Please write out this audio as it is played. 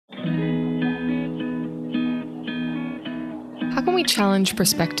can we challenge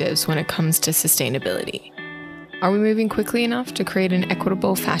perspectives when it comes to sustainability? Are we moving quickly enough to create an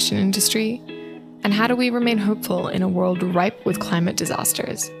equitable fashion industry? And how do we remain hopeful in a world ripe with climate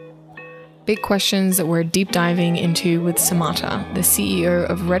disasters? Big questions that we're deep diving into with Samata, the CEO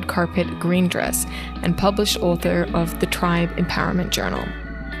of Red Carpet Green Dress and published author of the Tribe Empowerment Journal.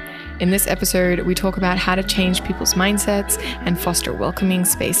 In this episode, we talk about how to change people's mindsets and foster welcoming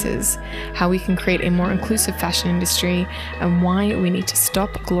spaces, how we can create a more inclusive fashion industry, and why we need to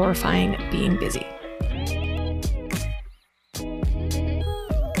stop glorifying being busy.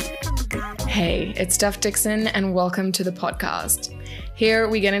 Hey, it's Steph Dixon, and welcome to the podcast. Here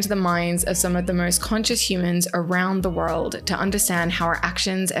we get into the minds of some of the most conscious humans around the world to understand how our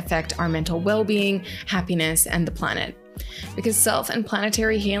actions affect our mental well-being, happiness, and the planet. Because self and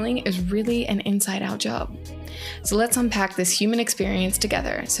planetary healing is really an inside-out job. So let's unpack this human experience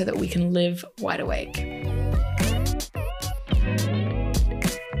together so that we can live wide awake.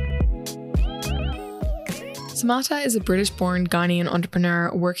 Samata is a British-born Ghanaian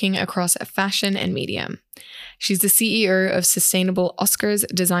entrepreneur working across fashion and media. She's the CEO of sustainable Oscars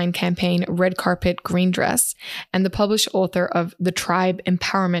design campaign Red Carpet Green Dress and the published author of the Tribe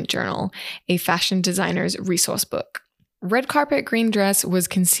Empowerment Journal, a fashion designer's resource book. Red Carpet Green Dress was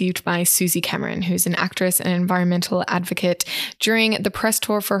conceived by Susie Cameron, who's an actress and environmental advocate, during the press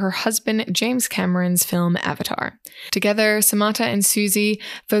tour for her husband James Cameron's film Avatar. Together, Samata and Susie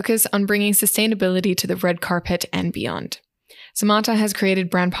focus on bringing sustainability to the red carpet and beyond. Samata has created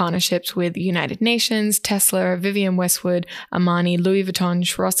brand partnerships with United Nations, Tesla, Vivienne Westwood, Armani, Louis Vuitton,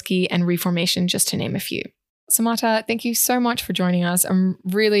 Swarovski, and Reformation, just to name a few. Samata, thank you so much for joining us. I'm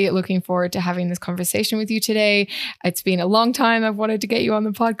really looking forward to having this conversation with you today. It's been a long time I've wanted to get you on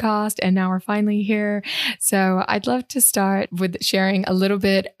the podcast, and now we're finally here. So I'd love to start with sharing a little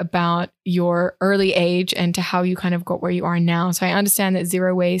bit about your early age and to how you kind of got where you are now. So I understand that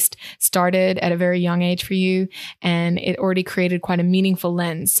zero waste started at a very young age for you, and it already created quite a meaningful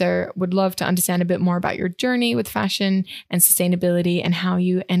lens. So would love to understand a bit more about your journey with fashion and sustainability and how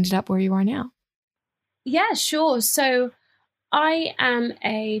you ended up where you are now. Yeah, sure. So I am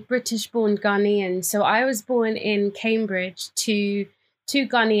a British-born Ghanaian. So I was born in Cambridge to two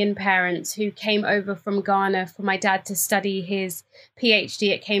Ghanaian parents who came over from Ghana for my dad to study his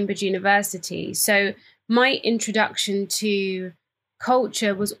PhD at Cambridge University. So my introduction to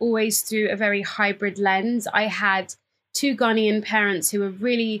culture was always through a very hybrid lens. I had two Ghanaian parents who were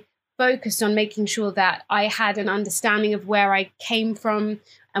really focused on making sure that I had an understanding of where I came from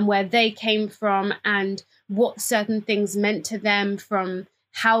and where they came from and what certain things meant to them, from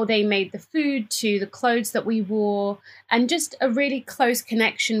how they made the food to the clothes that we wore, and just a really close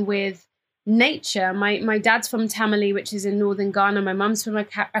connection with nature. My dad's from Tamale, which is in northern Ghana. My mum's from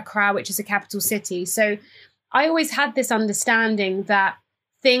Accra, which is a capital city. So I always had this understanding that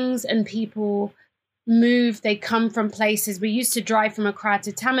things and people move, they come from places. We used to drive from Accra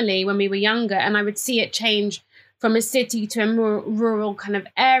to Tamale when we were younger, and I would see it change from a city to a more rural kind of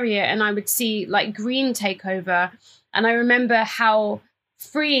area, and I would see like green take over. And I remember how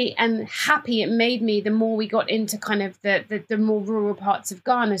free and happy it made me the more we got into kind of the more rural parts of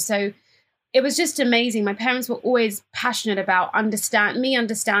Ghana. So it was just amazing. My parents were always passionate about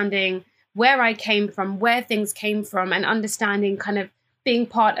understanding where I came from, where things came from, and understanding kind of being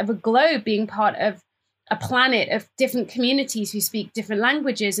part of a globe, being part of a planet of different communities who speak different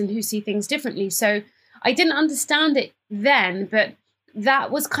languages and who see things differently. So I didn't understand it then, but that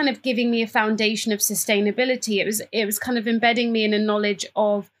was kind of giving me a foundation of sustainability. It was kind of embedding me in a knowledge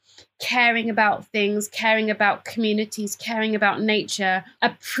of caring about things, caring about communities, caring about nature,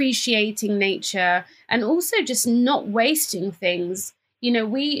 appreciating nature, and also just not wasting things. You know,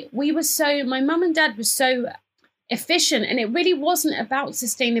 my mum and dad were so efficient, and it really wasn't about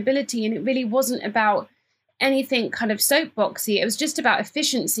sustainability, and it really wasn't about anything kind of soapboxy. It was just about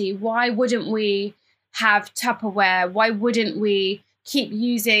efficiency. Why wouldn't we have Tupperware? Why wouldn't we keep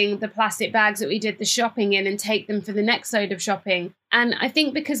using the plastic bags that we did the shopping in and take them for the next load of shopping? And I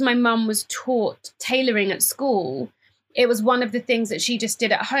think because my mum was taught tailoring at school, it was one of the things that she just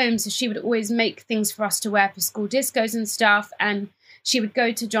did at home. So she would always make things for us to wear for school discos and stuff. And she would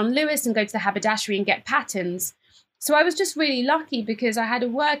go to John Lewis and go to the haberdashery and get patterns. So I was just really lucky because I had a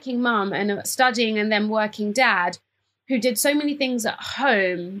working mum and a studying and then working dad who did so many things at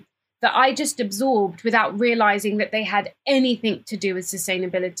home that I just absorbed without realizing that they had anything to do with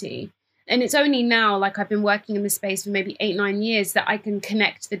sustainability. And it's only now, like I've been working in the space for maybe 8-9 years, that I can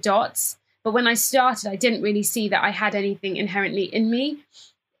connect the dots. But when I started, I didn't really see that I had anything inherently in me.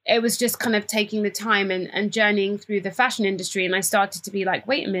 It was just kind of taking the time and journeying through the fashion industry. And I started to be like,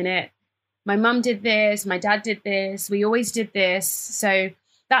 wait a minute, my mum did this, my dad did this, we always did this. So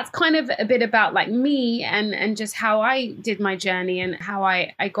that's kind of a bit about like me and just how I did my journey and how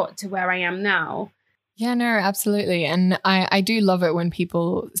I got to where I am now. Yeah, no, absolutely. And I do love it when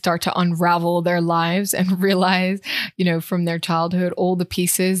people start to unravel their lives and realize, from their childhood, all the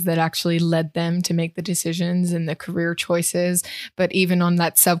pieces that actually led them to make the decisions and the career choices. But even on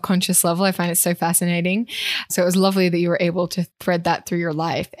that subconscious level, I find it so fascinating. So it was lovely that you were able to thread that through your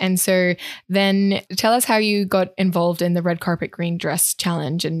life. And so then tell us how you got involved in the Red Carpet Green Dress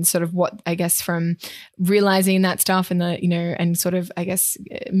Challenge and sort of what, I guess, from realizing that stuff and and sort of, I guess,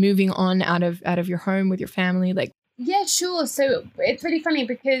 moving on out of your home with your family. Yeah, sure. So it's really funny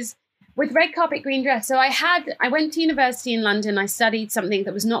because with Red Carpet Green Dress, so I went to university in London. I studied something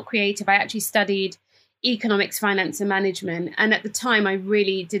that was not creative. I actually studied economics, finance and management. And at the time, I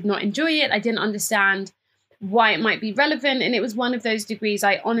really did not enjoy it. I didn't understand why it might be relevant. And it was one of those degrees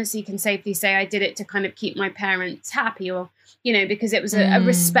I honestly can safely say I did it to kind of keep my parents happy or, because it was a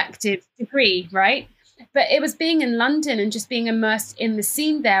respected degree, right? But it was being in London and just being immersed in the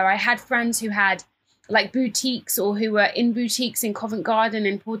scene there. I had friends who had like boutiques or who were in boutiques in Covent Garden,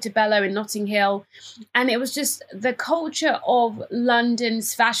 in Portobello, in Notting Hill. And it was just the culture of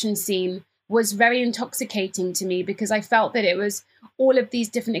London's fashion scene was very intoxicating to me because I felt that it was all of these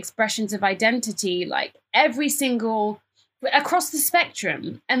different expressions of identity, like every single across the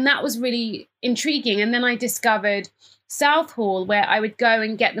spectrum. And that was really intriguing. And then I discovered Southall, where I would go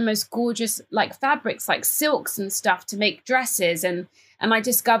and get the most gorgeous like fabrics, like silks and stuff to make dresses. And I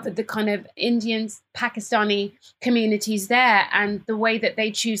discovered the kind of Indian, Pakistani communities there and the way that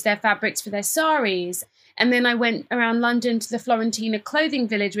they choose their fabrics for their saris. And then I went around London to the Florentina Clothing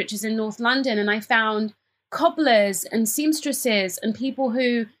Village, which is in North London. And I found cobblers and seamstresses and people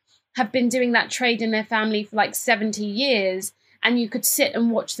who have been doing that trade in their family for like 70 years. And you could sit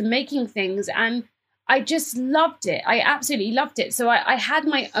and watch them making things. And I just loved it. I absolutely loved it. So I had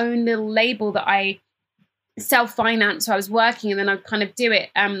my own little label that I self-finance. So I was working and then I'd kind of do it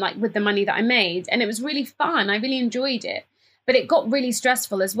like with the money that I made. And it was really fun. I really enjoyed it. But it got really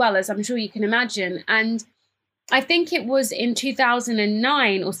stressful as well, as I'm sure you can imagine. And I think it was in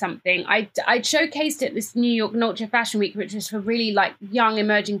 2009 or something, I'd showcased at this New York Ultra Fashion Week, which was for really like young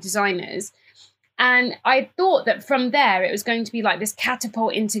emerging designers. And I thought that from there, it was going to be like this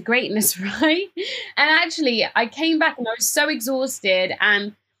catapult into greatness, right? And actually, I came back and I was so exhausted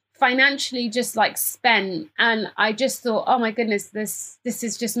and financially just like spent. And I just thought, oh my goodness, this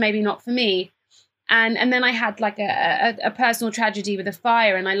is just maybe not for me. And then I had like a personal tragedy with a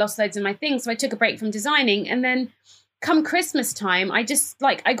fire and I lost loads of my things. So I took a break from designing. And then come Christmas time, I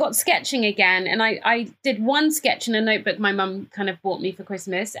got sketching again. And I did one sketch in a notebook my mum kind of bought me for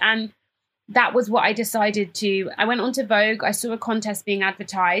Christmas. And that was what I decided to. I went onto Vogue. I saw a contest being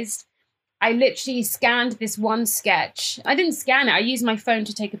advertised. I literally scanned this one sketch. I didn't scan it. I used my phone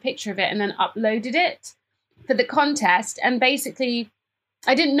to take a picture of it and then uploaded it for the contest. And basically,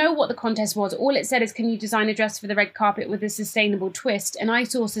 I didn't know what the contest was. All it said is, can you design a dress for the red carpet with a sustainable twist? And I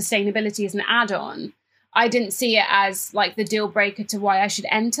saw sustainability as an add-on. I didn't see it as like the deal breaker to why I should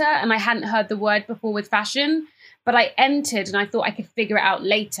enter. And I hadn't heard the word before with fashion, but I entered and I thought I could figure it out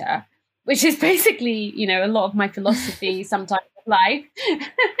later, which is basically, a lot of my philosophy sometimes of life.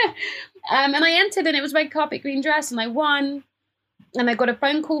 And I entered and it was red carpet green dress and I won. And I got a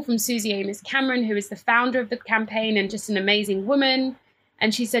phone call from Susie Amos Cameron, who is the founder of the campaign and just an amazing woman.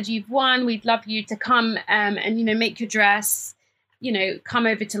 And she said, you've won. We'd love you to come and, make your dress, come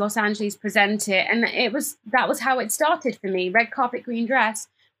over to Los Angeles, present it. And that was how it started for me. Red Carpet Green Dress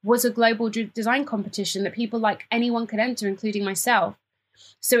was a global design competition that people like anyone could enter, including myself.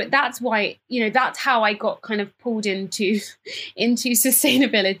 So that's why, that's how I got kind of pulled into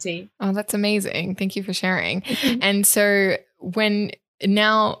sustainability. Oh, that's amazing. Thank you for sharing. And so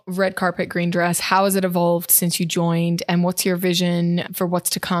now Red Carpet Green Dress, how has it evolved since you joined? And what's your vision for what's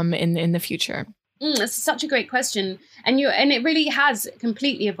to come in the future? That's such a great question. And it really has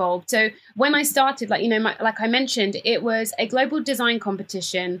completely evolved. So when I started, like I mentioned, it was a global design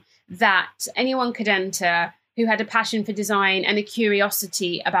competition that anyone could enter who had a passion for design and a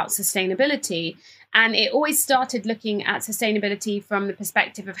curiosity about sustainability. And it always started looking at sustainability from the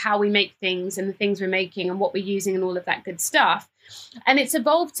perspective of how we make things and the things we're making and what we're using and all of that good stuff. And it's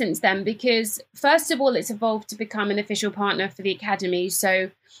evolved since then because, first of all, it's evolved to become an official partner for the Academy. So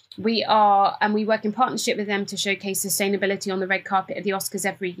we work in partnership with them to showcase sustainability on the red carpet at the Oscars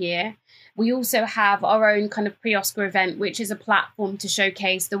every year. We also have our own kind of pre-Oscar event, which is a platform to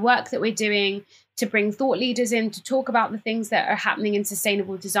showcase the work that we're doing, to bring thought leaders in to talk about the things that are happening in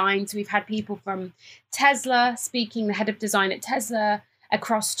sustainable design. So we've had people from Tesla speaking, the head of design at Tesla,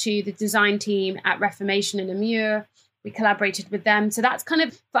 across to the design team at Reformation and Amur. We collaborated with them. So that's kind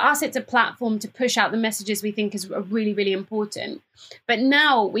of, for us, it's a platform to push out the messages we think is really, really important. But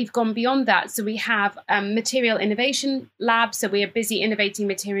now we've gone beyond that. So we have Material Innovation Lab. So we are busy innovating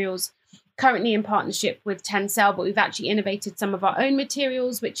materials currently in partnership with Tencel, but we've actually innovated some of our own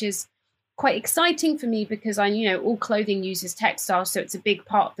materials, which is quite exciting for me because all clothing uses textiles. So it's a big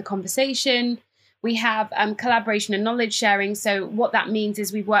part of the conversation. We have collaboration and knowledge sharing. So what that means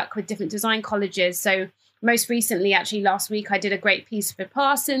is we work with different design colleges. So most recently, actually last week, I did a great piece for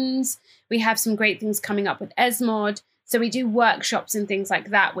Parsons. We have some great things coming up with Esmod. So we do workshops and things like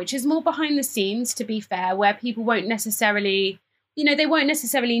that, which is more behind the scenes, to be fair, where people won't necessarily, they won't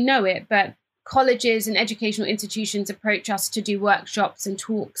necessarily know it, but colleges and educational institutions approach us to do workshops and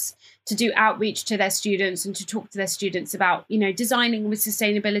talks, to do outreach to their students and to talk to their students about, designing with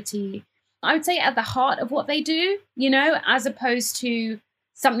sustainability. I would say at the heart of what they do, as opposed to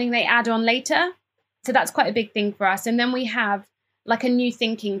something they add on later. So that's quite a big thing for us. And then we have like a new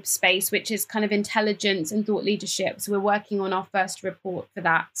thinking space, which is kind of intelligence and thought leadership. So we're working on our first report for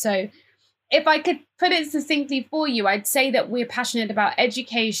that. So if I could put it succinctly for you, I'd say that we're passionate about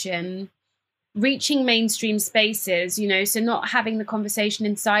education, reaching mainstream spaces, so not having the conversation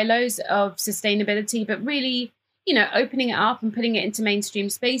in silos of sustainability, but really, opening it up and putting it into mainstream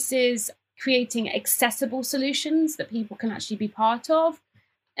spaces, creating accessible solutions that people can actually be part of.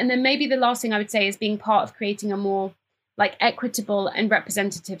 And then maybe the last thing I would say is being part of creating a more like equitable and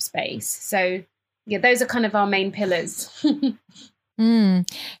representative space. So yeah, those are kind of our main pillars.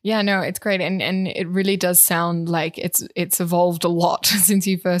 Yeah, no, it's great. And it really does sound like it's evolved a lot since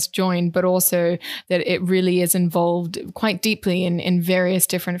you first joined, but also that it really is involved quite deeply in various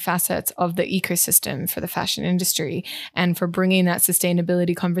different facets of the ecosystem for the fashion industry and for bringing that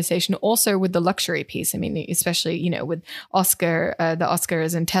sustainability conversation also with the luxury piece. I mean, especially, with Oscar, the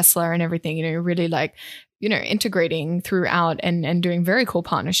Oscars and Tesla and everything, really like, integrating throughout and doing very cool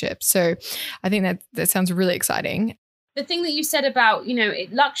partnerships. So I think that sounds really exciting. The thing that you said about,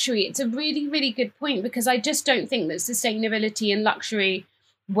 luxury, it's a really, really good point, because I just don't think that sustainability and luxury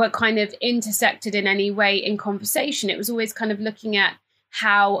were kind of intersected in any way in conversation. It was always kind of looking at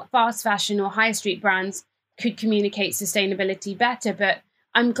how fast fashion or high street brands could communicate sustainability better. But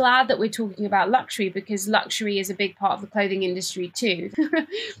I'm glad that we're talking about luxury, because luxury is a big part of the clothing industry too.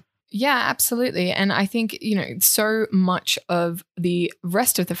 Yeah, absolutely. And I think, so much of the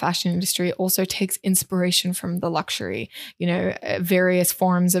rest of the fashion industry also takes inspiration from the luxury, various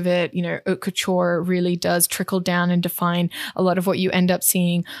forms of it. Haute couture really does trickle down and define a lot of what you end up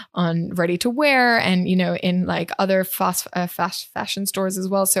seeing on ready to wear and, in like other fast fashion stores as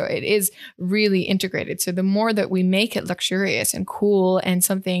well. So it is really integrated. So the more that we make it luxurious and cool and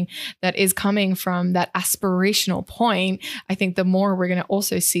something that is coming from that aspirational point, I think the more we're going to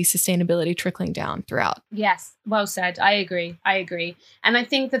also see sustainability trickling down throughout. Yes, well said. I agree. And I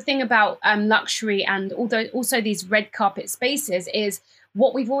think the thing about luxury and also these red carpet spaces is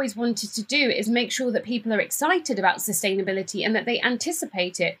what we've always wanted to do is make sure that people are excited about sustainability and that they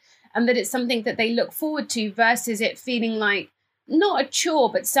anticipate it and that it's something that they look forward to versus it feeling like not a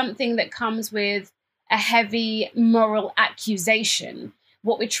chore, but something that comes with a heavy moral accusation.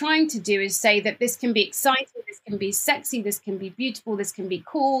 What we're trying to do is say that this can be exciting, this can be sexy, this can be beautiful, this can be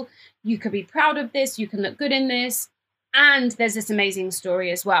cool. You could be proud of this, you can look good in this. And there's this amazing story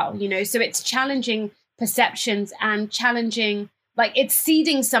as well, so it's challenging perceptions and challenging, like it's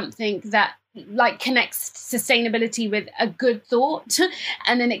seeding something that like connects sustainability with a good thought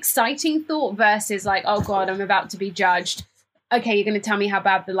and an exciting thought versus like, oh God, I'm about to be judged. Okay, you're going to tell me how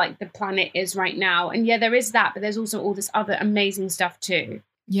bad the planet is right now. And yeah, there is that, but there's also all this other amazing stuff too.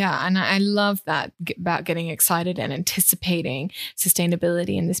 Yeah, and I love that about getting excited and anticipating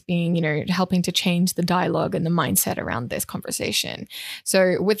sustainability and this being, helping to change the dialogue and the mindset around this conversation.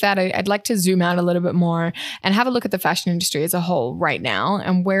 So with that, I'd like to zoom out a little bit more and have a look at the fashion industry as a whole right now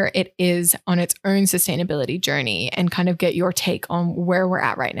and where it is on its own sustainability journey and kind of get your take on where we're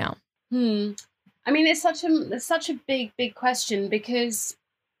at right now. I mean, it's such a big question because,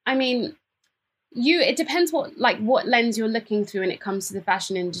 I mean, it depends what lens you're looking through when it comes to the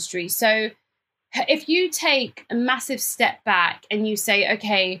fashion industry. So if you take a massive step back and you say,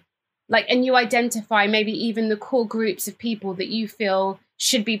 okay, and you identify maybe even the core groups of people that you feel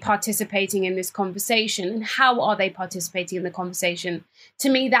should be participating in this conversation and how are they participating in the conversation? To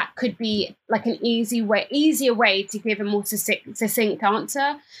me, that could be like an easier way to give a more succinct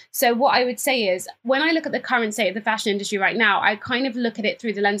answer. So what I would say is when I look at the current state of the fashion industry right now, I kind of look at it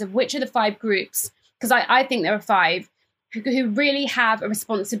through the lens of which are the 5 groups, because I think there are 5 who really have a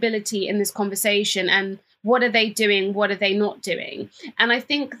responsibility in this conversation and What are they doing? What are they not doing? And I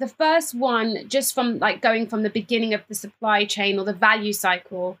think the first one, just from like going from the beginning of the supply chain or the value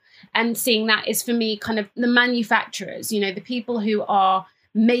cycle and seeing that, is for me kind of the manufacturers, the people who are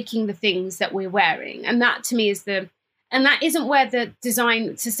making the things that we're wearing. And that to me is and that isn't where the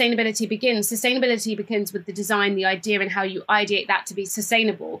design sustainability begins. Sustainability begins with the design, the idea, and how you ideate that to be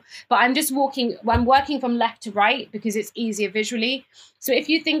sustainable. But I'm working from left to right because it's easier visually. So if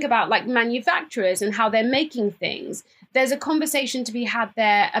you think about like manufacturers and how they're making things, there's a conversation to be had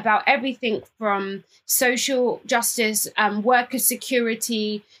there about everything from social justice, worker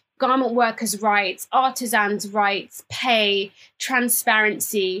security, garment workers' rights, artisans' rights, pay,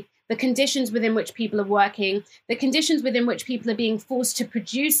 transparency, the conditions within which people are working, the conditions within which people are being forced to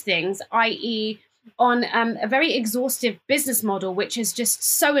produce things, i.e. on a very exhaustive business model, which is just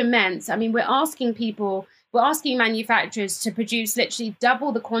so immense. I mean, we're asking manufacturers to produce literally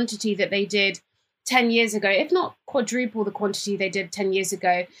double the quantity that they did 10 years ago, if not quadruple the quantity they did 10 years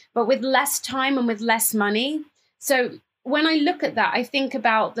ago, but with less time and with less money. So when I look at that, I think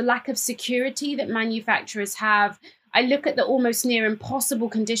about the lack of security that manufacturers have. I look at the almost near impossible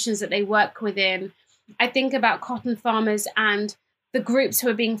conditions that they work within. I think about cotton farmers and the groups who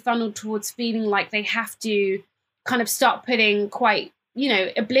are being funneled towards feeling like they have to kind of start putting quite,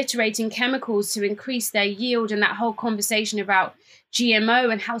 obliterating chemicals to increase their yield, and that whole conversation about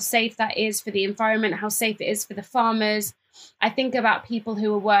GMO and how safe that is for the environment, how safe it is for the farmers. I think about people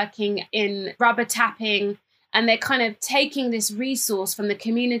who are working in rubber tapping, and they're kind of taking this resource from the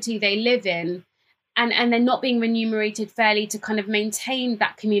community they live in, and they're not being remunerated fairly to kind of maintain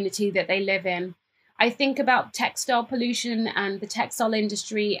that community that they live in. I think about textile pollution and the textile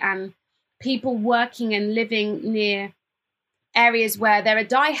industry and people working and living near areas where there are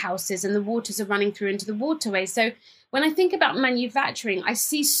dye houses and the waters are running through into the waterways. So when I think about manufacturing, I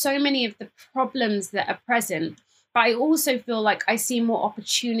see so many of the problems that are present, but I also feel like I see more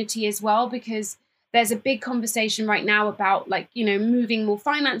opportunity as well, because there's a big conversation right now about moving more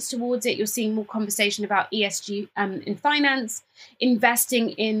finance towards it. You're seeing more conversation about ESG in finance,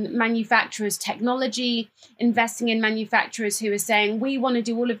 investing in manufacturers' technology, investing in manufacturers who are saying, we want to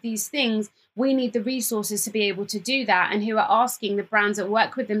do all of these things. We need the resources to be able to do that, and who are asking the brands that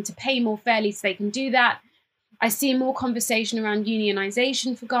work with them to pay more fairly so they can do that. I see more conversation around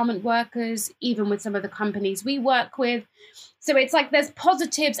unionization for garment workers, even with some of the companies we work with. So it's like there's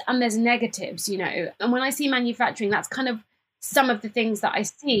positives and there's negatives, And when I see manufacturing, that's kind of some of the things that I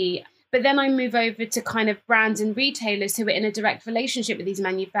see. But then I move over to kind of brands and retailers who are in a direct relationship with these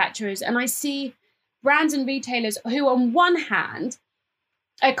manufacturers. And I see brands and retailers who, on one hand,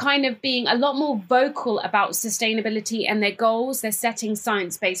 are kind of being a lot more vocal about sustainability and their goals. They're setting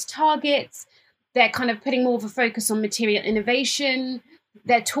science-based targets. They're kind of putting more of a focus on material innovation.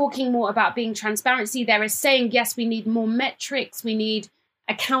 They're talking more about being transparency. They're saying, yes, we need more metrics. We need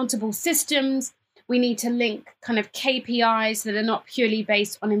accountable systems. We need to link kind of KPIs that are not purely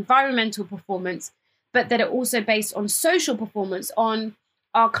based on environmental performance, but that are also based on social performance, on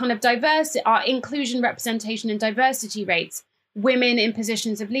our kind of diversity, our inclusion, representation, and diversity rates, women in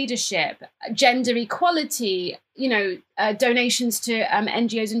positions of leadership, gender equality, donations to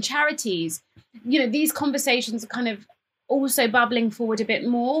NGOs and charities. These conversations are kind of also bubbling forward a bit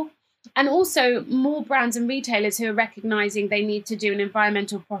more, and also more brands and retailers who are recognizing they need to do an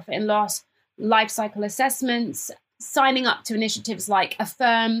environmental profit and loss, life cycle assessments, signing up to initiatives like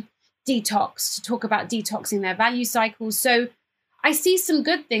Affirm, Detox, to talk about detoxing their value cycles. So I see some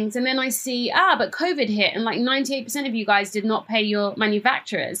good things, and then I see, but COVID hit and like 98% of you guys did not pay your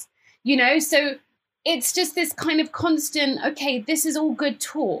manufacturers, so it's just this kind of constant, okay, this is all good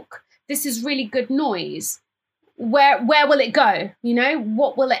talk. This is really good noise. Where will it go?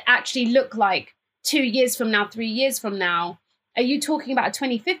 What will it actually look like 2 years from now, 3 years from now? Are you talking about a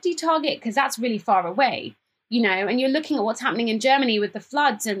 2050 target? Because that's really far away, and you're looking at what's happening in Germany with the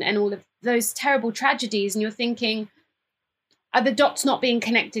floods and all of those terrible tragedies. And you're thinking, are the dots not being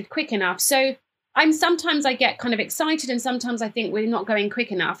connected quick enough? So sometimes I get kind of excited, and sometimes I think we're not going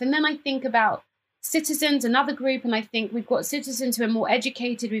quick enough. And then I think about citizens, another group, and I think we've got citizens who are more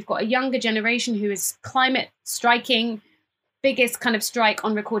educated. We've got a younger generation who is climate striking, biggest kind of strike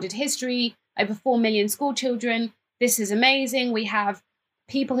on recorded history, over 4 million school children. This is amazing. We have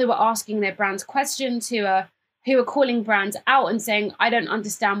people who are asking their brands questions, who are calling brands out and saying, I don't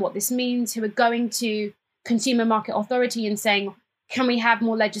understand what this means, who are going to Consumer Market Authority and saying, can we have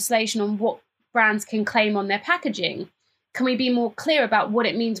more legislation on what brands can claim on their packaging? Can we be more clear about what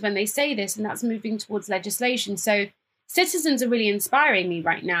it means when they say this? And that's moving towards legislation. So citizens are really inspiring me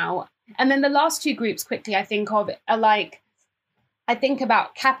right now. And then the last two groups quickly I think of are like I think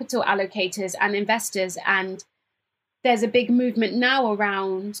about capital allocators and investors, and there's a big movement now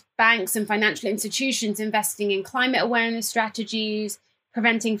around banks and financial institutions investing in climate awareness strategies,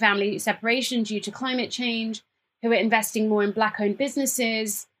 preventing family separation due to climate change, who are investing more in Black-owned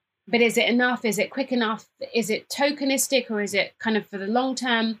businesses. But is it enough? Is it quick enough? Is it tokenistic, or is it kind of for the long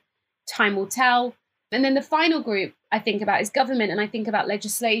term? Time will tell. And then the final group I think about is government, and I think about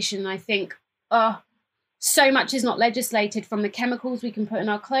legislation. And I think, so much is not legislated, from the chemicals we can put in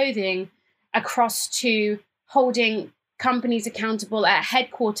our clothing across to holding companies accountable at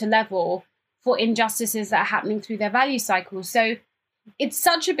headquarter level for injustices that are happening through their value cycles. So it's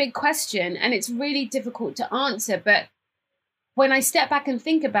such a big question, and it's really difficult to answer. But when I step back and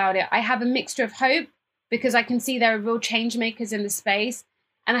think about it, I have a mixture of hope because I can see there are real change makers in the space.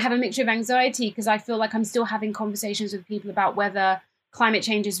 And I have a mixture of anxiety because I feel like I'm still having conversations with people about whether climate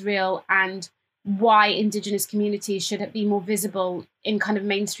change is real and why Indigenous communities should be more visible in kind of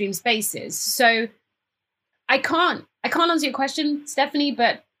mainstream spaces. So I can't answer your question, Stephanie,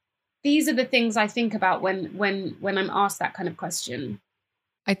 but these are the things I think about when I'm asked that kind of question.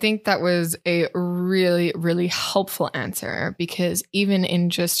 I think that was a really, really helpful answer, because even in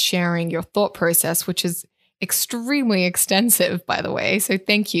just sharing your thought process, which is extremely extensive, by the way. So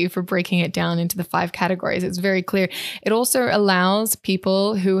thank you for breaking it down into the 5 categories. It's very clear. It also allows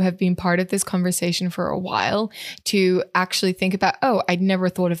people who have been part of this conversation for a while to actually think about, oh, I'd never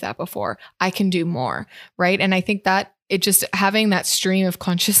thought of that before. I can do more, right? And I think that it just having that stream of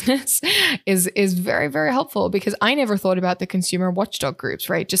consciousness is very, very helpful, because I never thought about the consumer watchdog groups,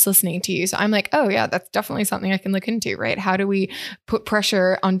 right? Just listening to you. So I'm like, oh yeah, that's definitely something I can look into, right? How do we put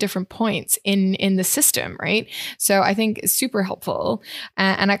pressure on different points in the system, right? So I think it's super helpful.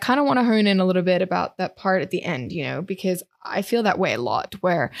 And I kind of want to hone in a little bit about that part at the end, because I feel that way a lot,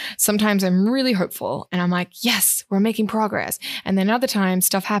 where sometimes I'm really hopeful and I'm like, yes, we're making progress. And then other times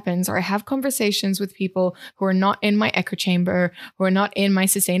stuff happens, or I have conversations with people who are not in my echo chamber, who are not in my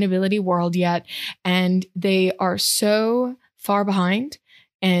sustainability world yet. And they are so far behind,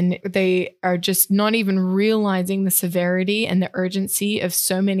 and they are just not even realizing the severity and the urgency of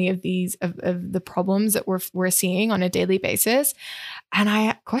so many of these, of the problems that we're seeing on a daily basis. And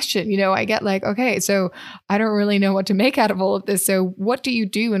I question, I get like, okay, so I don't really know what to make out of all of this. So what do you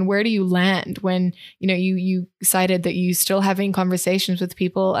do, and where do you land when, you cited that you still having conversations with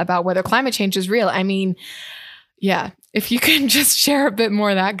people about whether climate change is real? I mean, yeah, if you can just share a bit more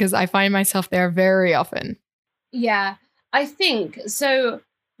of that, because I find myself there very often. Yeah, I think so.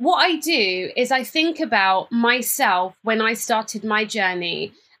 What I do is I think about myself when I started my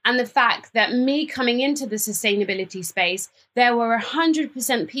journey, and the fact that me coming into the sustainability space, there were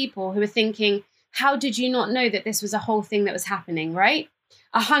 100% people who were thinking, how did you not know that this was a whole thing that was happening, right?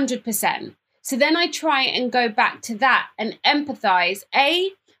 100%. So then I try and go back to that and empathize,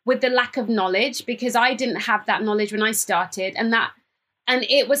 with the lack of knowledge, because I didn't have that knowledge when I started, and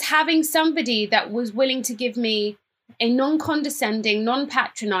it was having somebody that was willing to give me a non-condescending,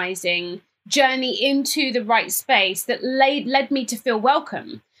 non-patronizing journey into the right space that led me to feel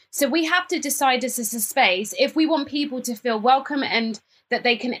welcome. So we have to decide as a space if we want people to feel welcome and that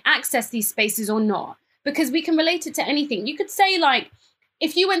they can access these spaces or not, because we can relate it to anything. You could say, like,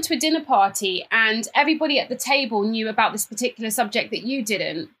 if you went to a dinner party and everybody at the table knew about this particular subject that you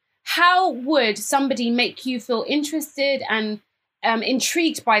didn't, how would somebody make you feel interested and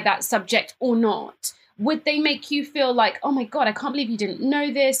intrigued by that subject or not? Would they make you feel like, oh my God, I can't believe you didn't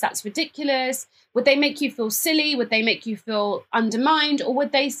know this, that's ridiculous? Would they make you feel silly? Would they make you feel undermined? Or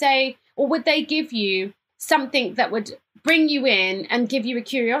would they give you something that would bring you in and give you a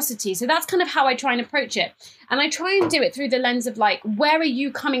curiosity? So that's kind of how I try and approach it. And I try and do it through the lens of, like, where are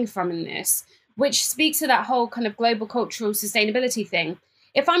you coming from in this? Which speaks to that whole kind of global cultural sustainability thing.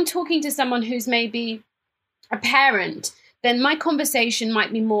 If I'm talking to someone who's maybe a parent, then my conversation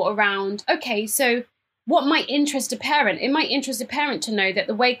might be more around, okay, so what might interest a parent? It might interest a parent to know that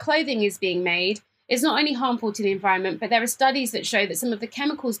the way clothing is being made is not only harmful to the environment, but there are studies that show that some of the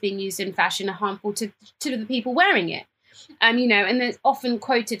chemicals being used in fashion are harmful to the people wearing it. And there's often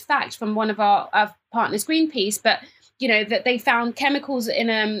quoted fact from one of our partners, Greenpeace, but, that they found chemicals in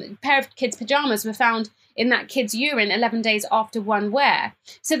a pair of kids' pajamas were found in that kid's urine 11 days after one wear.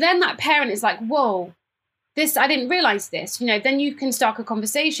 So then that parent is like, whoa, I didn't realize this. Then you can start a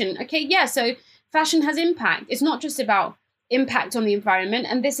conversation. Okay, yeah, so fashion has impact. It's not just about impact on the environment.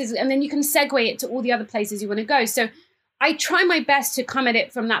 And then you can segue it to all the other places you want to go. So I try my best to come at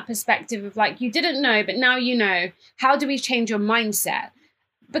it from that perspective of, like, you didn't know, but now you know. How do we change your mindset?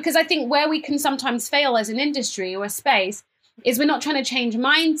 Because I think where we can sometimes fail as an industry or a space is we're not trying to change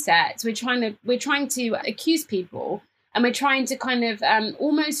mindsets. We're trying to accuse people and we're trying to kind of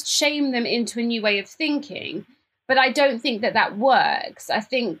almost shame them into a new way of thinking. But I don't think that that works. I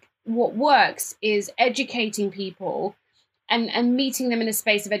think what works is educating people and meeting them in a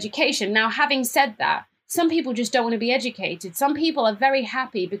space of education. Now, having said that, some people just don't want to be educated. Some people are very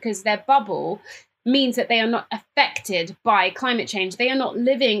happy because their bubble means that they are not affected by climate change. They are not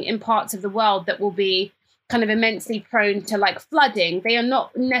living in parts of the world that will be kind of immensely prone to like flooding. They are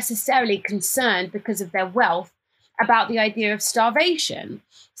not necessarily concerned because of their wealth about the idea of starvation.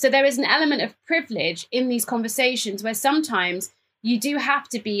 So there is an element of privilege in these conversations where sometimes you do have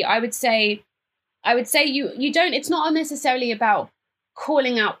to be, I would say you don't, it's not necessarily about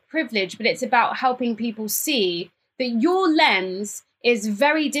calling out privilege, but it's about helping people see that your lens is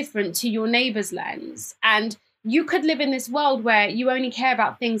very different to your neighbor's lens. And you could live in this world where you only care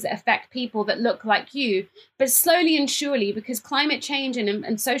about things that affect people that look like you. But slowly and surely, because climate change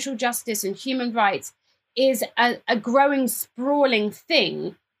and social justice and human rights is a growing, sprawling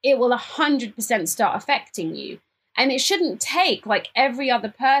thing, it will 100% start affecting you. And it shouldn't take like every other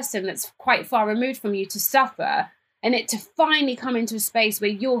person that's quite far removed from you to suffer, and it to finally come into a space where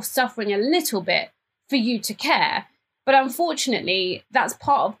you're suffering a little bit for you to care. But unfortunately, that's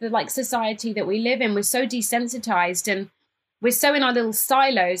part of the like society that we live in. We're so desensitized and we're so in our little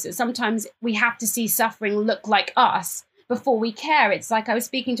silos that sometimes we have to see suffering look like us before we care. It's like I was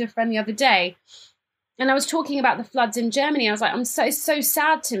speaking to a friend the other day and I was talking about the floods in Germany. I was like, I'm so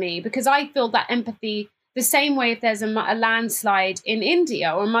sad to me because I feel that empathy the same way if there's a landslide in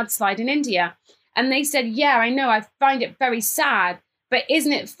India or a mudslide in India. And they said, yeah, I know, I find it very sad. But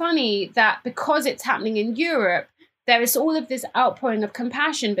isn't it funny that because it's happening in Europe, there is all of this outpouring of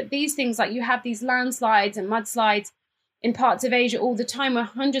compassion, but these things like you have these landslides and mudslides in parts of Asia all the time where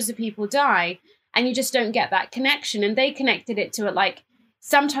hundreds of people die and you just don't get that connection. And they connected it to it like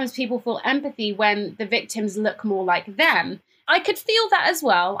sometimes people feel empathy when the victims look more like them. I could feel that as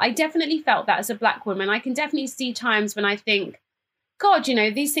well. I definitely felt that as a Black woman. I can definitely see times when I think, God, you know,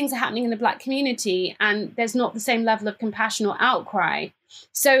 these things are happening in the Black community and there's not the same level of compassion or outcry.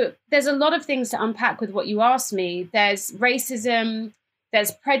 So there's a lot of things to unpack with what you asked me. There's racism,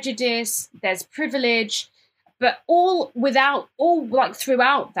 there's prejudice, there's privilege, but all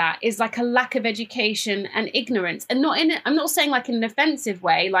throughout that is like a lack of education and ignorance. And I'm not saying like in an offensive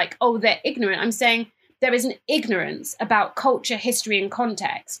way, like, oh, they're ignorant. I'm saying there is an ignorance about culture, history, and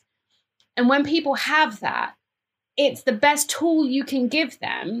context. And when people have that, it's the best tool you can give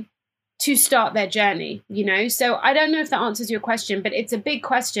them to start their journey, you know? So I don't know if that answers your question, but it's a big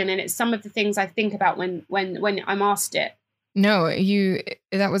question. And it's some of the things I think about when I'm asked it. No,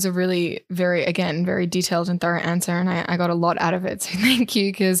 that was a really very detailed and thorough answer. And I got a lot out of it. So thank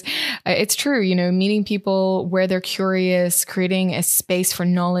you. Because it's true, you know, meeting people where they're curious, creating a space for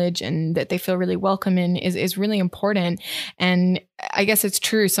knowledge and that they feel really welcome in is really important. And I guess it's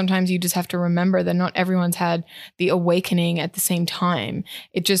true. Sometimes you just have to remember that not everyone's had the awakening at the same time.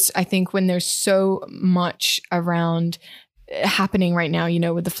 I think when there's so much around happening right now, you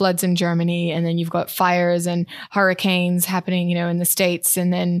know, with the floods in Germany, and then you've got fires and hurricanes happening, you know, in the States,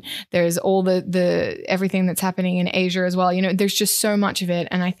 and then there's all the everything that's happening in Asia as well. You know, there's just so much of it.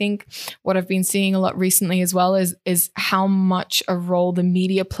 And I think what I've been seeing a lot recently as well is how much a role the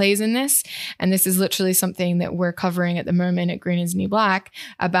media plays in this. And this is literally something that we're covering at the moment at Green is the New Black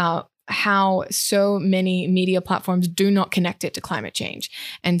about how so many media platforms do not connect it to climate change.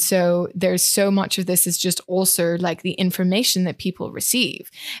 And so there's so much of this is just also like the information that people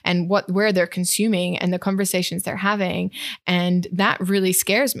receive and where they're consuming and the conversations they're having. And that really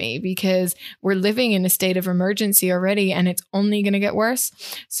scares me because we're living in a state of emergency already and it's only going to get worse.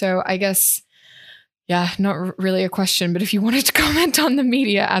 So I guess, yeah, not really a question, but if you wanted to comment on the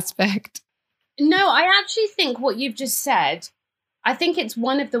media aspect. No, I actually think what you've just said, I think it's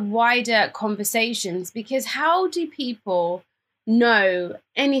one of the wider conversations, because how do people know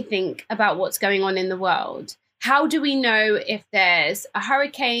anything about what's going on in the world? How do we know if there's a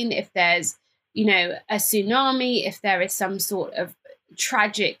hurricane, if there's, you know, a tsunami, if there is some sort of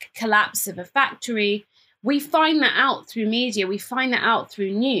tragic collapse of a factory? We find that out through media. We find that out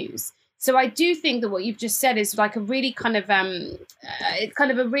through news. So I do think that what you've just said is like a really kind of it's kind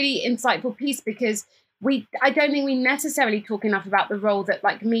of a really insightful piece, because I don't think we necessarily talk enough about the role that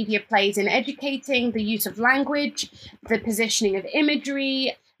like media plays in educating, the use of language, the positioning of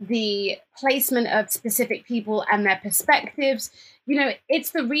imagery, the placement of specific people and their perspectives. You know, it's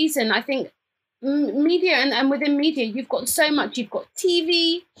the reason I think media and within media, you've got so much. You've got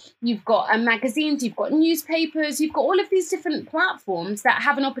TV, you've got magazines, you've got newspapers, you've got all of these different platforms that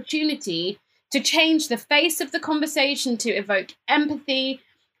have an opportunity to change the face of the conversation, to evoke empathy,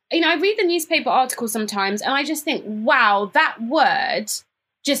 I read the newspaper articles sometimes and I just think, wow, that word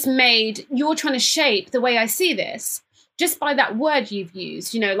just made, you're trying to shape the way I see this just by that word you've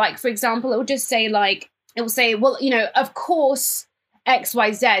used. Like, for example, it will say, well, of course, X,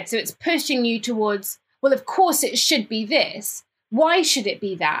 Y, Z. So it's pushing you towards, well, of course it should be this. Why should it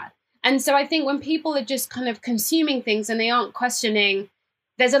be that? And so I think when people are just kind of consuming things and they aren't questioning,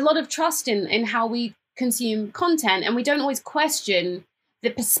 there's a lot of trust in how we consume content, and we don't always question the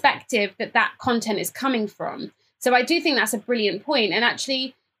perspective that content is coming from. So I do think that's a brilliant point. And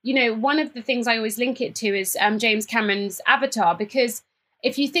actually, one of the things I always link it to is James Cameron's Avatar, because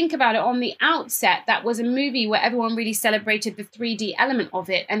if you think about it, on the outset, that was a movie where everyone really celebrated the 3D element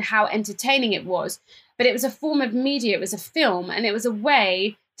of it and how entertaining it was. But it was a form of media, it was a film, and it was a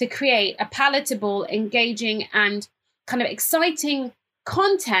way to create a palatable, engaging, and kind of exciting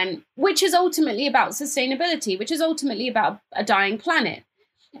content, which is ultimately about sustainability, which is ultimately about a dying planet.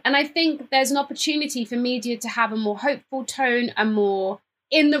 And I think there's an opportunity for media to have a more hopeful tone, a more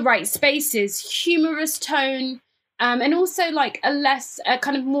in the right spaces, humorous tone, and also like a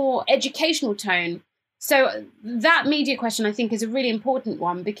kind of more educational tone. So that media question, I think, is a really important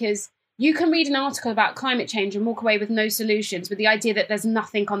one, because you can read an article about climate change and walk away with no solutions, with the idea that there's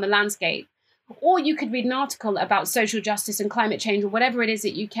nothing on the landscape. Or you could read an article about social justice and climate change, or whatever it is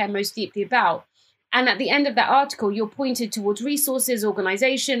that you care most deeply about. And at the end of that article, you're pointed towards resources,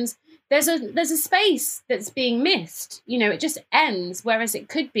 organizations. There's a space that's being missed. It just ends, whereas it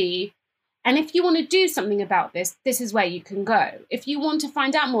could be. And if you want to do something about this, this is where you can go. If you want to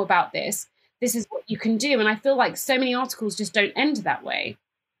find out more about this, this is what you can do. And I feel like so many articles just don't end that way.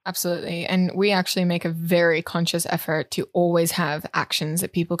 Absolutely. And we actually make a very conscious effort to always have actions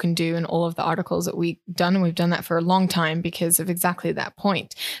that people can do in all of the articles that we've done. And we've done that for a long time because of exactly that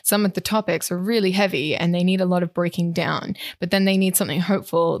point. Some of the topics are really heavy and they need a lot of breaking down, but then they need something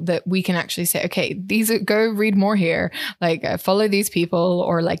hopeful that we can actually say, okay, go read more here, follow these people,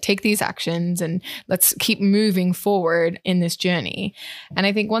 or take these actions, and let's keep moving forward in this journey. And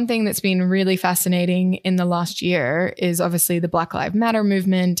I think one thing that's been really fascinating in the last year is obviously the Black Lives Matter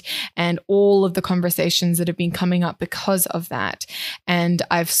movement and all of the conversations that have been coming up because of that. And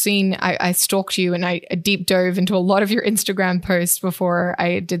I stalked you and I deep dove into a lot of your Instagram posts before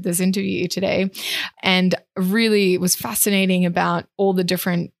I did this interview today, and really was fascinating about all the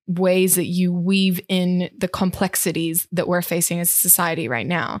different ways that you weave in the complexities that we're facing as a society right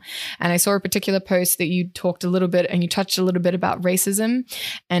now. And I saw a particular post that you talked a little bit and you touched a little bit about racism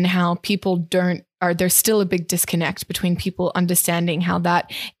and how people there's still a big disconnect between people understanding how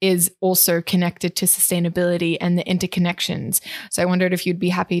that is also connected to sustainability and the interconnections. So I wondered if you'd be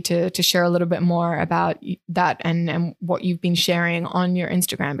happy to share a little bit more about that and what you've been sharing on your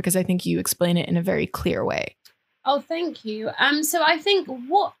Instagram, because I think you explain it in a very clear way. Oh, thank you. So I think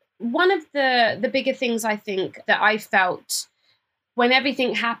one of the bigger things I think that I felt when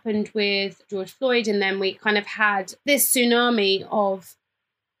everything happened with George Floyd, and then we kind of had this tsunami of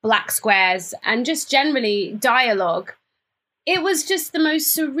Black squares and just generally dialogue, it was just the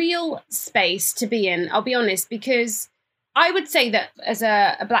most surreal space to be in, I'll be honest, because I would say that as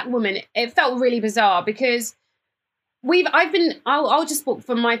a Black woman, it felt really bizarre because I'll just talk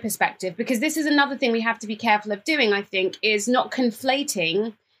from my perspective, because this is another thing we have to be careful of doing, I think, is not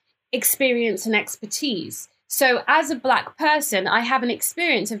conflating experience and expertise. So as a Black person, I have an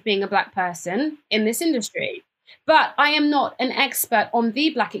experience of being a Black person in this industry. But I am not an expert on the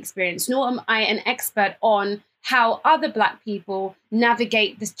Black experience, nor am I an expert on how other Black people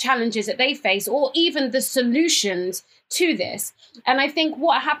navigate the challenges that they face, or even the solutions to this. And I think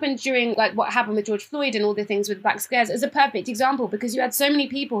what happened what happened with George Floyd and all the things with Black squares is a perfect example, because you had so many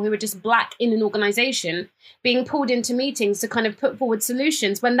people who were just Black in an organization being pulled into meetings to kind of put forward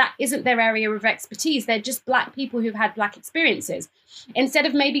solutions when that isn't their area of expertise. They're just Black people who've had Black experiences. Instead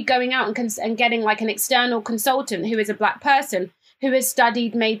of maybe going out and getting an external consultant who is a Black person who has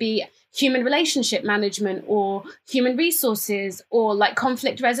studied maybe human relationship management or human resources or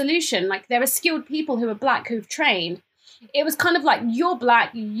conflict resolution. There are skilled people who are Black who've trained. It was kind of you're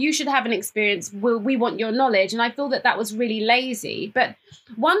Black, you should have an experience, we want your knowledge. And I feel that was really lazy. But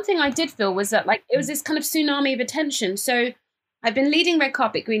one thing I did feel was that it was this kind of tsunami of attention. So I've been leading Red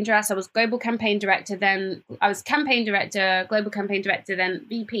Carpet Green Dress. I was global campaign director, then I was campaign director, global campaign director, then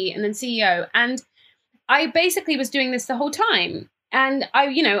VP, and then CEO. And I basically was doing this the whole time. And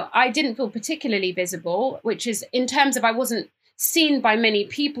I didn't feel particularly visible, which is in terms of I wasn't seen by many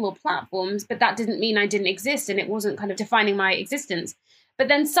people or platforms, but that didn't mean I didn't exist and it wasn't kind of defining my existence. But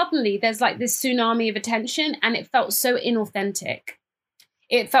then suddenly there's this tsunami of attention and it felt so inauthentic.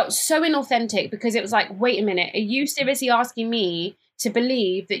 it felt so inauthentic because it was like, wait a minute, are you seriously asking me to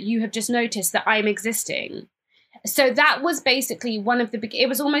believe that you have just noticed that I'm existing? So that was basically one of the big, it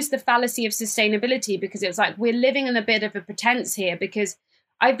was almost the fallacy of sustainability, because it was like, we're living in a bit of a pretense here because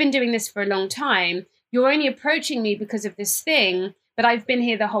I've been doing this for a long time. You're only approaching me because of this thing, but I've been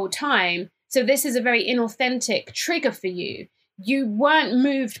here the whole time. So this is a very inauthentic trigger for you. You weren't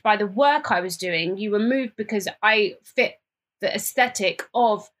moved by the work I was doing. You were moved because I fit the aesthetic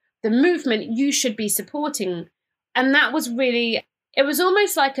of the movement you should be supporting. And that was really, it was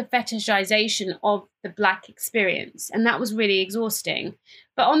almost like a fetishization of the Black experience. And that was really exhausting.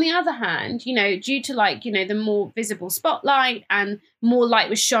 But on the other hand, you know, due to like, you know, the more visible spotlight and more light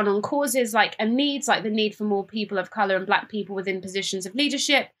was shone on causes like and needs, like the need for more people of color and Black people within positions of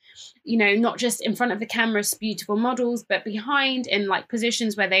leadership, you know, not just in front of the camera, beautiful models, but behind in like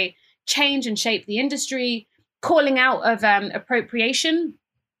positions where they change and shape the industry, calling out of appropriation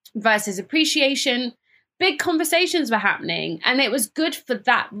versus appreciation. Big conversations were happening, and it was good for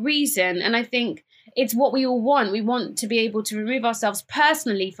that reason. And I think it's what we all want. We want to be able to remove ourselves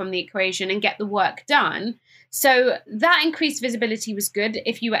personally from the equation and get the work done. So that increased visibility was good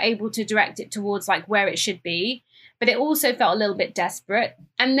if you were able to direct it towards like where it should be. But it also felt a little bit desperate.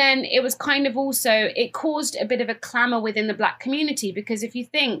 And then it was kind of also, it caused a bit of a clamor within the Black community, because if you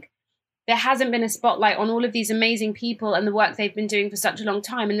think, there hasn't been a spotlight on all of these amazing people and the work they've been doing for such a long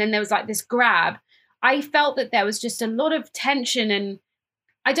time. And then there was like this grab. I felt that there was just a lot of tension and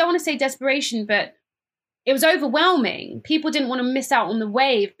I don't want to say desperation, but it was overwhelming. People didn't want to miss out on the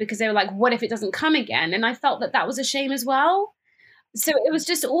wave because they were like, what if it doesn't come again? And I felt that that was a shame as well. So it was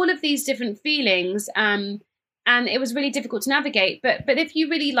just all of these different feelings. And it was really difficult to navigate. But if you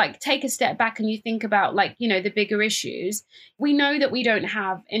really like take a step back and you think about like, you know, the bigger issues, we know that we don't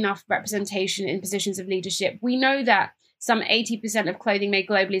have enough representation in positions of leadership. We know that some 80% of clothing made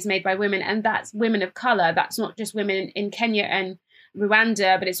globally is made by women, and that's women of color. That's not just women in Kenya and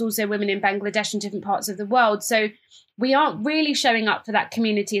Rwanda, but it's also women in Bangladesh and different parts of the world. So we aren't really showing up for that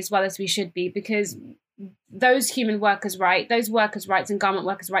community as well as we should be, because those human workers' rights, those workers' rights and garment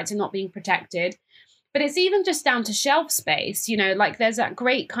workers' rights are not being protected. But it's even just down to shelf space, you know, like there's that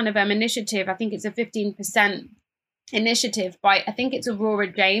great kind of initiative. I think it's a 15% initiative by, I think it's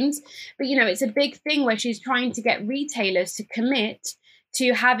Aurora James. But, you know, it's a big thing where she's trying to get retailers to commit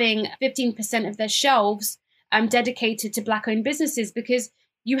to having 15% of their shelves dedicated to Black-owned businesses, because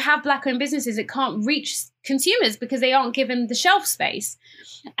you have Black-owned businesses that can't reach consumers because they aren't given the shelf space.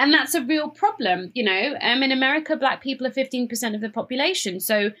 And that's a real problem, you know. In America, Black people are 15% of the population.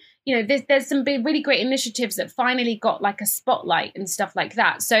 So, you know, there's some big, really great initiatives that finally got like a spotlight and stuff like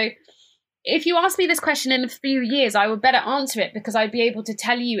that. So if you ask me this question in a few years, I would better answer it, because I'd be able to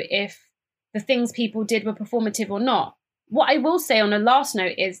tell you if the things people did were performative or not. What I will say on a last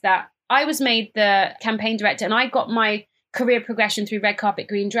note is that I was made the campaign director, and I got my career progression through Red Carpet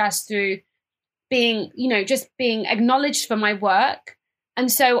Green Dress, through being, you know, just being acknowledged for my work.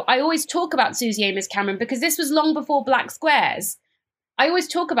 And so I always talk about Susie Amos Cameron, because this was long before Black Squares. I always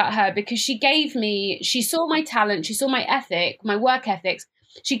talk about her because she saw my talent, she saw my ethic, my work ethics.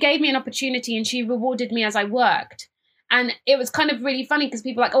 She gave me an opportunity and she rewarded me as I worked. And it was kind of really funny because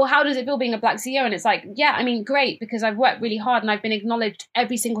people are like, oh, how does it feel being a Black CEO? And it's like, yeah, I mean, great, because I've worked really hard and I've been acknowledged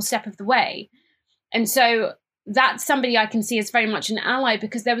every single step of the way. And so that's somebody I can see as very much an ally,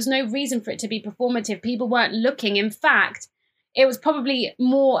 because there was no reason for it to be performative. People weren't looking. In fact, it was probably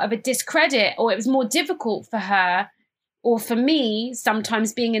more of a discredit, or it was more difficult for her or for me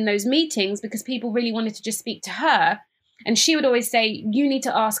sometimes being in those meetings, because people really wanted to just speak to her. And she would always say, you need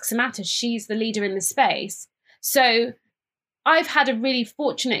to ask Samantha. She's the leader in the space. So I've had a really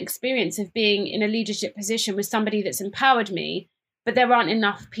fortunate experience of being in a leadership position with somebody that's empowered me, but there aren't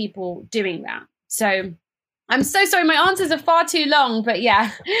enough people doing that. So I'm so sorry, my answers are far too long, but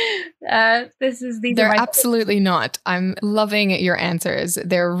yeah, they're absolutely not. I'm loving your answers.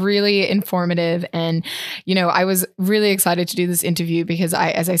 They're really informative. And, you know, I was really excited to do this interview because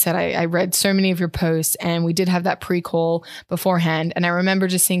as I said, I read so many of your posts, and we did have that pre-call beforehand. And I remember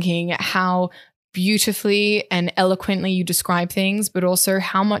just thinking how beautifully and eloquently you describe things, but also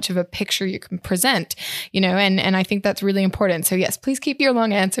how much of a picture you can present, you know, and I think that's really important. So yes, please keep your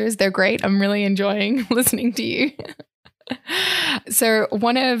long answers. They're great. I'm really enjoying listening to you. So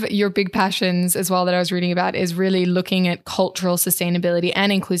one of your big passions as well that I was reading about is really looking at cultural sustainability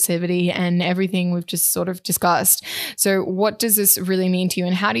and inclusivity and everything we've just sort of discussed. So what does this really mean to you?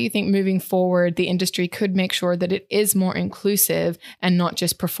 And how do you think moving forward, the industry could make sure that it is more inclusive and not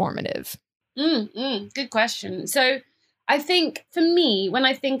just performative? Good question. So I think for me, when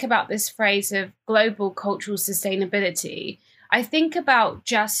I think about this phrase of global cultural sustainability, I think about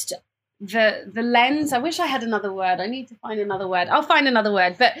just the lens. I wish I had another word. I need to find another word. I'll find another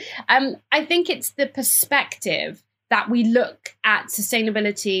word. But I think it's the perspective that we look at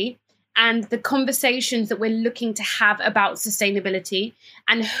sustainability and the conversations that we're looking to have about sustainability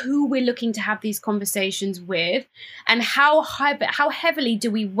and who we're looking to have these conversations with, and how heavily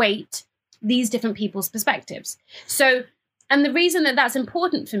do we weight these different people's perspectives. So, and the reason that that's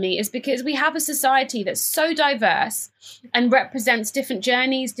important for me is because we have a society that's so diverse and represents different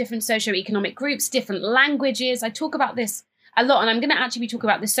journeys, different socioeconomic groups, different languages. I talk about this a lot, and I'm going to actually be talking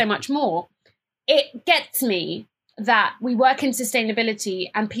about this so much more. It gets me that we work in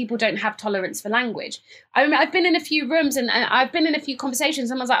sustainability and people don't have tolerance for language. I mean, I've been in a few rooms and I've been in a few conversations.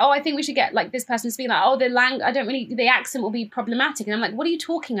 Someone's like, oh, I think we should get like this person to speak like, oh, the accent will be problematic. And I'm like, what are you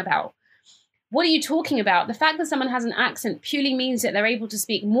talking about? What are you talking about? The fact that someone has an accent purely means that they're able to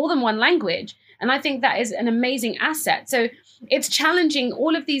speak more than one language. And I think that is an amazing asset. So it's challenging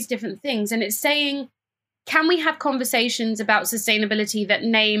all of these different things. And it's saying, can we have conversations about sustainability that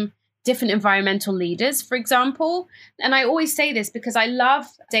name different environmental leaders, for example? And I always say this because I love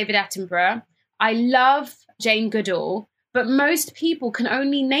David Attenborough. I love Jane Goodall, but most people can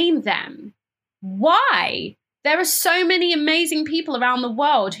only name them. Why? There are so many amazing people around the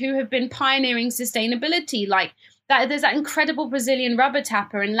world who have been pioneering sustainability. Like that, there's that incredible Brazilian rubber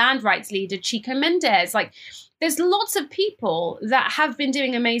tapper and land rights leader, Chico Mendes. Like there's lots of people that have been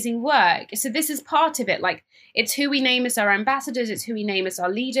doing amazing work. So this is part of it. Like it's who we name as our ambassadors. It's who we name as our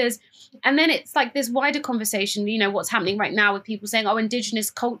leaders. And then it's like this wider conversation, you know, what's happening right now with people saying, oh,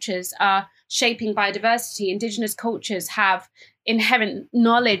 Indigenous cultures are shaping biodiversity. Indigenous cultures have inherent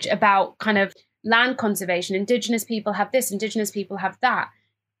knowledge about kind of land conservation. Indigenous people have this, Indigenous people have that.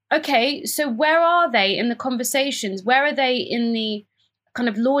 Okay, so where are they in the conversations? Where are they in the kind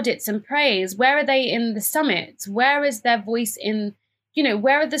of laudits and praise? Where are they in the summits? Where is their voice in, you know,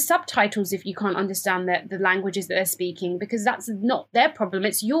 where are the subtitles if you can't understand the languages that they're speaking? Because that's not their problem,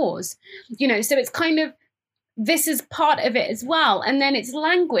 it's yours. You know, so it's kind of, this is part of it as well. And then it's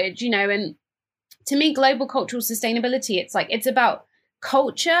language, you know, and to me, global cultural sustainability, it's like, it's about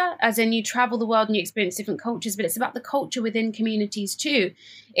culture, as in you travel the world and you experience different cultures, but it's about the culture within communities too.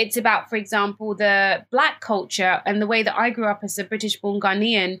 It's about, for example, the Black culture and the way that I grew up as a British-born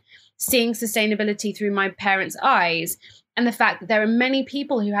Ghanaian, seeing sustainability through my parents' eyes, and the fact that there are many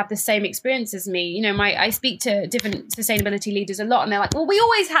people who have the same experience as me. You know, I speak to different sustainability leaders a lot, and they're like, well, we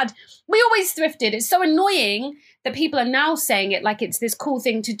always thrifted. It's so annoying that people are now saying it like it's this cool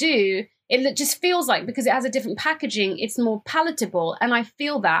thing to do. It just feels like, because it has a different packaging, it's more palatable. And I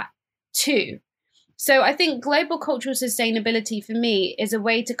feel that too. So I think global cultural sustainability for me is a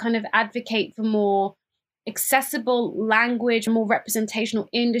way to kind of advocate for more accessible language, more representational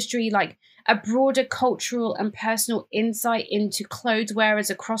industry, like a broader cultural and personal insight into clothes wearers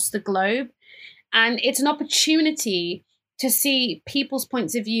across the globe. And it's an opportunity to see people's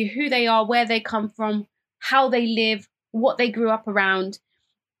points of view, who they are, where they come from, how they live, what they grew up around.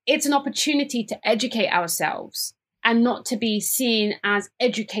 It's an opportunity to educate ourselves and not to be seen as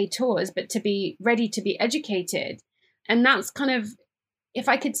educators, but to be ready to be educated. And that's kind of, if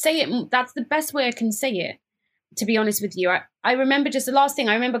I could say it, that's the best way I can say it, to be honest with you. I remember just the last thing,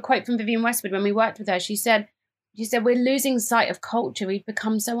 I remember a quote from Vivienne Westwood when we worked with her. She said, we're losing sight of culture. We've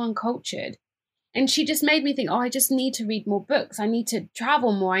become so uncultured. And she just made me think, oh, I just need to read more books. I need to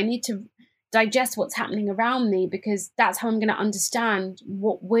travel more. I need to digest what's happening around me, because that's how I'm going to understand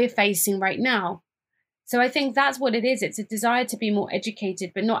what we're facing right now. So I think that's what it is. It's a desire to be more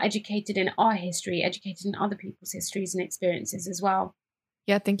educated, but not educated in our history, educated in other people's histories and experiences as well.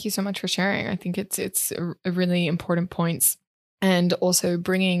 Yeah, thank you so much for sharing. I think it's a really important points, and also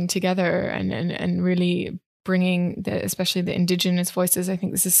bringing together and really bringing especially the Indigenous voices. I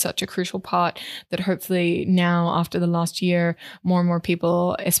think this is such a crucial part that hopefully now, after the last year, more and more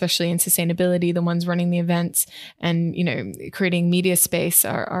people, especially in sustainability, the ones running the events and, you know, creating media space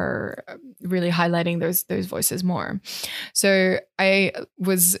are really highlighting those voices more. So I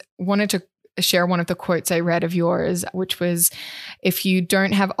wanted to share one of the quotes I read of yours, which was, if you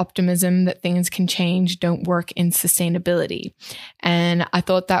don't have optimism that things can change, don't work in sustainability. And I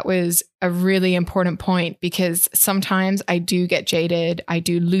thought that was a really important point, because sometimes I do get jaded. I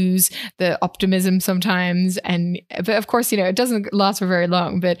do lose the optimism sometimes. But of course, you know, it doesn't last for very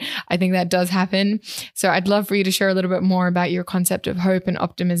long, but I think that does happen. So I'd love for you to share a little bit more about your concept of hope and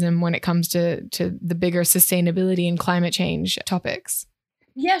optimism when it comes to the bigger sustainability and climate change topics.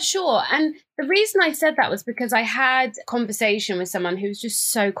 Yeah, sure. And the reason I said that was because I had a conversation with someone who was just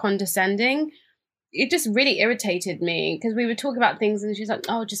so condescending. It just really irritated me, because we would talk about things and she was like,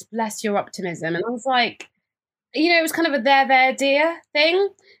 oh, just bless your optimism. And I was like, it was kind of a there, dear thing.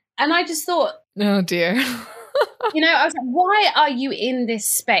 And I just thought, oh dear. I was like, why are you in this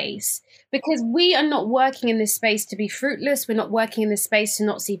space? Because we are not working in this space to be fruitless. We're not working in this space to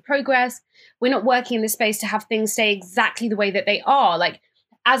not see progress. We're not working in this space to have things stay exactly the way that they are. Like,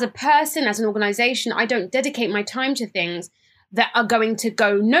 as a person, as an organization, I don't dedicate my time to things that are going to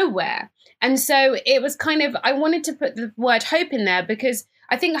go nowhere. And so it was kind of, I wanted to put the word hope in there because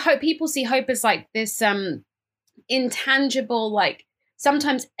I think people see hope as like this intangible, like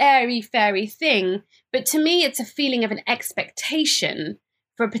sometimes airy fairy thing. But to me, it's a feeling of an expectation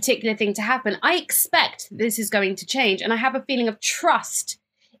for a particular thing to happen. I expect this is going to change, and I have a feeling of trust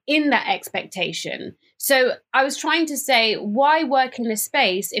in that expectation. So I was trying to say, why work in this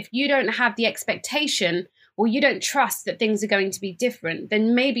space if you don't have the expectation or you don't trust that things are going to be different?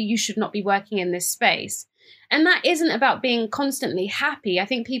 Then maybe you should not be working in this space. And that isn't about being constantly happy. I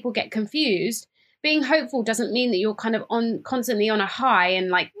think people get confused. Being hopeful doesn't mean that you're kind of constantly on a high and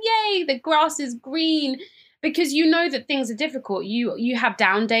like, yay, the grass is green, because you know that things are difficult. You have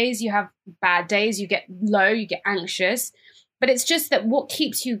down days, you have bad days, you get low, you get anxious. But it's just that what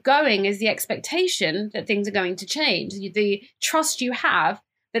keeps you going is the expectation that things are going to change, the trust you have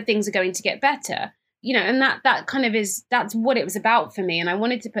that things are going to get better. And that kind of that's what it was about for me. And I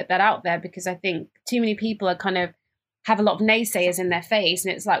wanted to put that out there because I think too many people are kind of have a lot of naysayers in their face.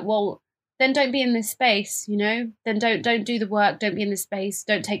 And it's like, well, then don't be in this space, then don't do the work, don't be in this space,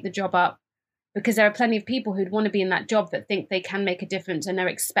 don't take the job up, because there are plenty of people who'd want to be in that job that think they can make a difference and they're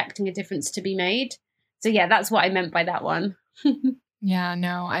expecting a difference to be made. So yeah, that's what I meant by that one. Yeah,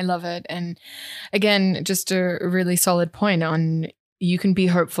 no, I love it. And again, just a really solid point on you can be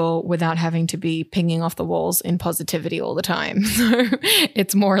hopeful without having to be pinging off the walls in positivity all the time. So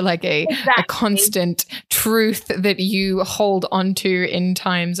it's more like a constant truth that you hold onto in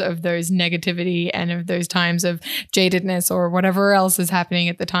times of those negativity and of those times of jadedness or whatever else is happening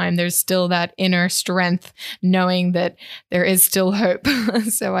at the time. There's still that inner strength knowing that there is still hope.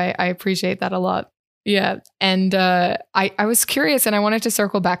 So I appreciate that a lot. Yeah. And I was curious and I wanted to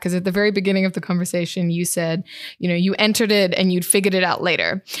circle back because at the very beginning of the conversation, you said, you entered it and you'd figured it out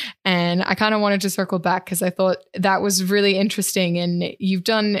later. And I kind of wanted to circle back because I thought that was really interesting. And you've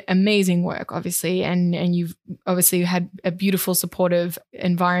done amazing work, obviously. And you've obviously had a beautiful, supportive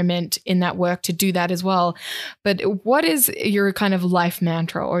environment in that work to do that as well. But what is your kind of life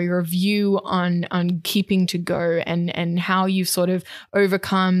mantra or your view on keeping to go and how you've sort of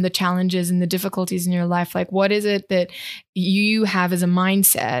overcome the challenges and the difficulties in your life? Like, what is it that you have as a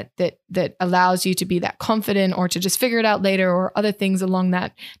mindset that allows you to be that confident or to just figure it out later, or other things along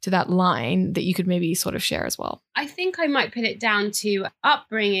that line that you could maybe sort of share as well? I think I might put it down to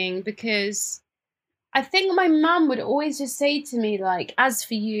upbringing, because I think my mum would always just say to me, like, as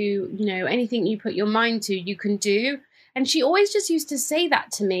for you, anything you put your mind to, you can do. And she always just used to say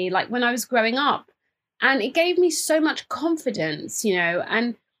that to me, like when I was growing up. And it gave me so much confidence,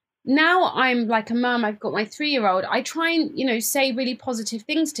 and now I'm like a mum, I've got my 3-year-old. I try and, say really positive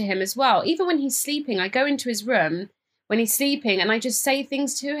things to him as well. Even when he's sleeping, I go into his room when he's sleeping and I just say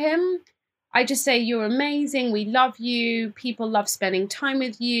things to him. I just say, you're amazing. We love you. People love spending time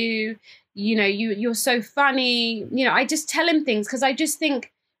with you. You're so funny. I just tell him things because I just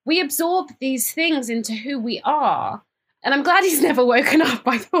think we absorb these things into who we are. And I'm glad he's never woken up,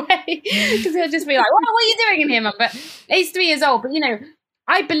 by the way, because he'll just be like, what are you doing in here, Mum? But he's 3 years old. But,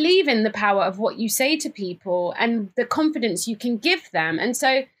 I believe in the power of what you say to people and the confidence you can give them. And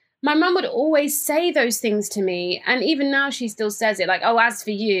so my mum would always say those things to me. And even now she still says it, like, oh, as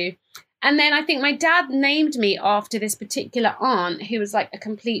for you. And then I think my dad named me after this particular aunt who was like a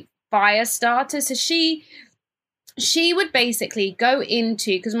complete fire starter. So she would basically go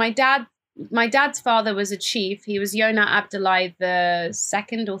into, because my dad's father was a chief. He was Yona Abdullahi the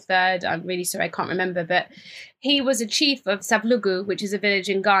second or third. I'm really sorry, I can't remember. But he was a chief of Sablugu, which is a village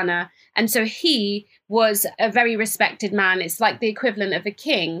in Ghana. And so he was a very respected man. It's like the equivalent of a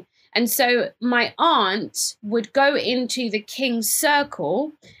king. And so my aunt would go into the king's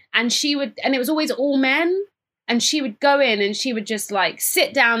circle and it was always all men. And she would go in and she would just like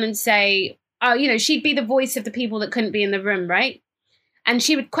sit down and say, she'd be the voice of the people that couldn't be in the room, right? And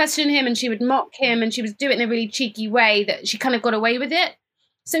she would question him and she would mock him and she would do it in a really cheeky way that she kind of got away with it.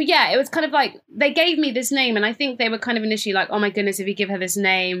 So yeah, it was kind of like they gave me this name and I think they were kind of initially like, oh my goodness, if you give her this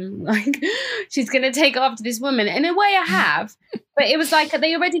name, like she's going to take after this woman. In a way I have, but it was like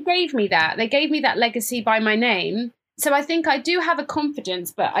they already gave me that. They gave me that legacy by my name. So I think I do have a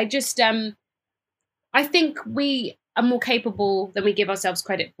confidence, but I just, I think we are more capable than we give ourselves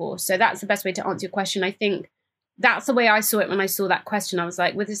credit for. So that's the best way to answer your question. I think that's the way I saw it when I saw that question. I was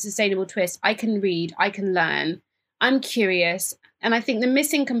like, with a sustainable twist, I can read, I can learn, I'm curious. And I think the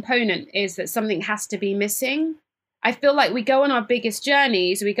missing component is that something has to be missing. I feel like we go on our biggest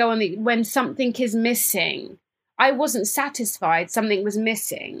journeys, we go on when something is missing. I wasn't satisfied, something was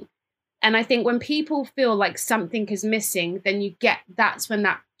missing. And I think when people feel like something is missing, then that's when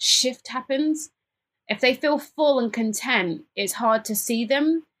that shift happens. If they feel full and content, it's hard to see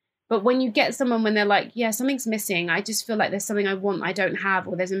them. But when you get someone when they're like, yeah, something's missing, I just feel like there's something I want I don't have,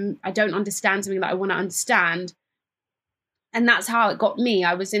 or I don't understand something that I want to understand. And that's how it got me.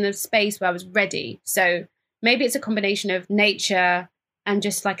 I was in a space where I was ready. So maybe it's a combination of nature and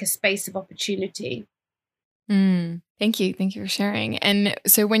just like a space of opportunity. Thank you. Thank you for sharing. And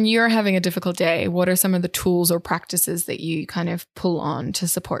so when you're having a difficult day, what are some of the tools or practices that you kind of pull on to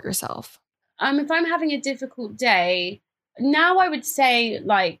support yourself? If I'm having a difficult day, now I would say,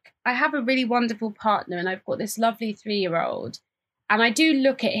 like, I have a really wonderful partner and I've got this lovely 3-year-old. And I do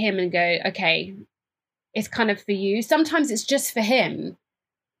look at him and go, okay, it's kind of for you. Sometimes it's just for him.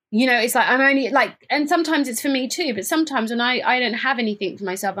 You know, it's like I'm only like, and sometimes it's for me too. But sometimes when I don't have anything for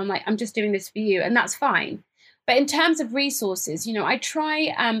myself, I'm like, I'm just doing this for you. And that's fine. But in terms of resources, you know, I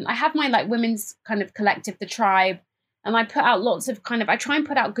have my like women's kind of collective, The Tribe, and I put out lots of I try and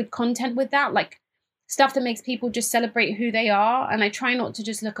put out good content with that, like stuff that makes people just celebrate who they are. And I try not to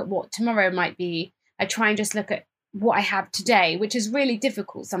just look at what tomorrow might be. I try and just look at what I have today, which is really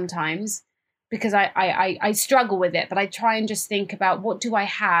difficult sometimes because I struggle with it. But I try and just think about, what do I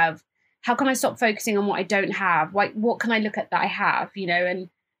have? How can I stop focusing on what I don't have? Like, what can I look at that I have, you know?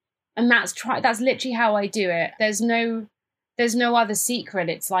 And that's literally how I do it. There's no other secret.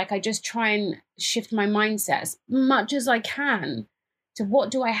 It's like I just try and shift my mindset as much as I can to, what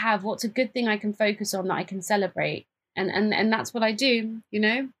do I have? What's a good thing I can focus on that I can celebrate? And that's what I do, you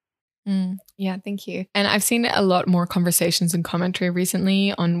know? Yeah, thank you. And I've seen a lot more conversations and commentary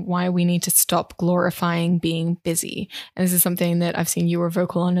recently on why we need to stop glorifying being busy. And this is something that I've seen you were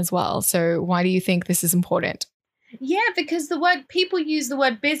vocal on as well. So why do you think this is important? Yeah, because people use the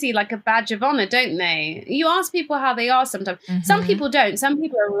word busy like a badge of honor, don't they? You ask people how they are sometimes. Some people don't. Some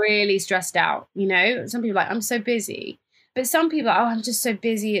people are really stressed out, you know? Some people are like, I'm so busy. But some people are, oh, I'm just so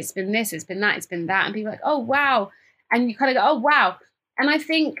busy. It's been this, it's been that, it's been that. And people are like, oh, wow. And you kind of go, oh, wow. And I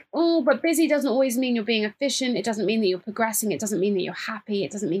think, but busy doesn't always mean you're being efficient. It doesn't mean that you're progressing. It doesn't mean that you're happy.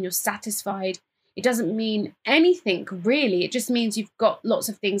 It doesn't mean you're satisfied. It doesn't mean anything, really. It just means you've got lots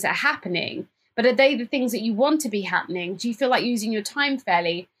of things that are happening. But are they the things that you want to be happening? Do you feel like using your time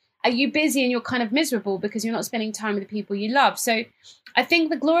fairly? Are you busy and you're kind of miserable because you're not spending time with the people you love? So I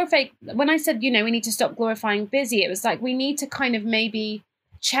think when I said, you know, we need to stop glorifying busy, it was like we need to kind of maybe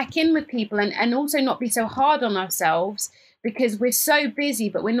check in with people and also not be so hard on ourselves, because we're so busy,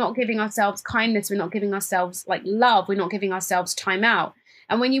 but we're not giving ourselves kindness. We're not giving ourselves like love. We're not giving ourselves time out.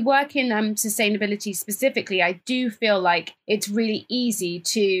 And when you work in sustainability specifically, I do feel like it's really easy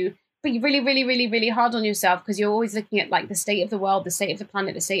to be really, really, really, really hard on yourself, because you're always looking at like the state of the world, the state of the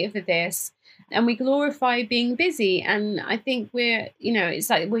planet, the state of the this, and we glorify being busy. And I think it's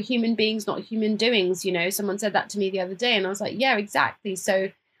like we're human beings, not human doings. You know, someone said that to me the other day, and I was like, yeah, exactly.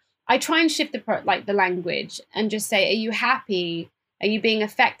 So I try and shift the language and just say, are you happy? Are you being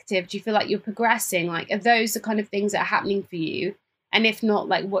effective? Do you feel like you're progressing? Like, are those the kind of things that are happening for you? And if not,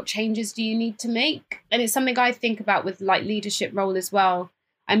 like, what changes do you need to make? And it's something I think about with like leadership role as well.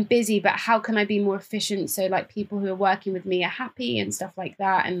 I'm busy, but how can I be more efficient so like people who are working with me are happy and stuff like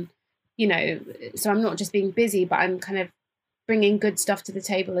that? And, you know, so I'm not just being busy, but I'm kind of bringing good stuff to the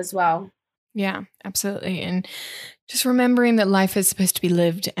table as well. Yeah, absolutely. And just remembering that life is supposed to be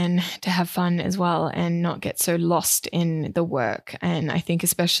lived and to have fun as well, and not get so lost in the work. And I think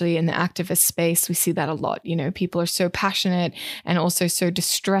especially in the activist space, we see that a lot. You know, people are so passionate and also so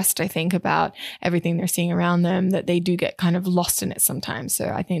distressed, I think, about everything they're seeing around them, that they do get kind of lost in it sometimes. So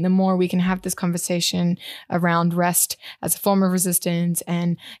I think the more we can have this conversation around rest as a form of resistance,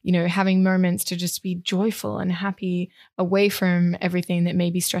 and, you know, having moments to just be joyful and happy away from everything that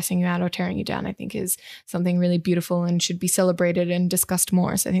may be stressing you out or tearing you down, I think is something really beautiful and should be celebrated and discussed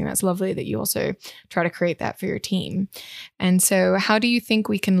more. So I think that's lovely that you also try to create that for your team. And so how do you think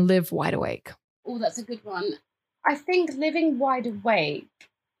we can live wide awake? Oh, that's a good one. I think living wide awake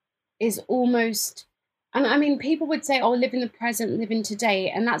is almost, and I mean, people would say, oh, live in the present, live in today.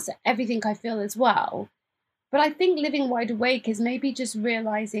 And that's everything I feel as well. But I think living wide awake is maybe just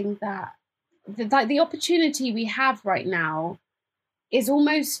realizing that the opportunity we have right now is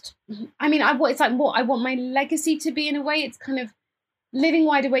almost, I mean, it's like what I want my legacy to be in a way. It's kind of living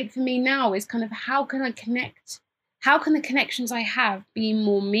wide awake for me now is kind of, how can I connect? How can the connections I have be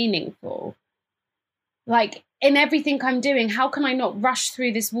more meaningful? Like, in everything I'm doing, how can I not rush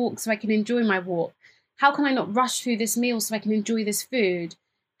through this walk so I can enjoy my walk? How can I not rush through this meal so I can enjoy this food?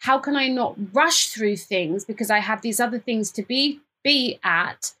 How can I not rush through things because I have these other things to be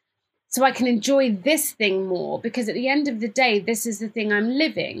at so I can enjoy this thing more? Because at the end of the day, this is the thing I'm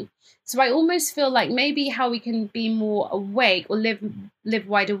living. So I almost feel like maybe how we can be more awake or live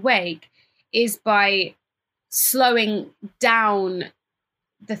wide awake is by slowing down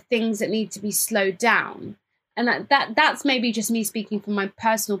the things that need to be slowed down. And that's maybe just me speaking from my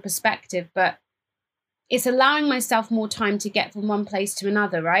personal perspective, but it's allowing myself more time to get from one place to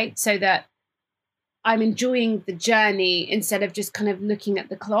another, right? So that I'm enjoying the journey instead of just kind of looking at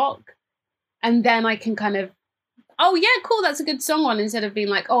the clock. And then I can kind of, oh yeah, cool, that's a good song on, instead of being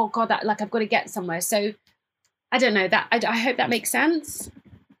like, oh God, that, like, I've got to get somewhere. So I don't know, that I hope that makes sense.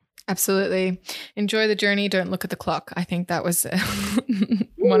 Absolutely. Enjoy the journey. Don't look at the clock. I think that was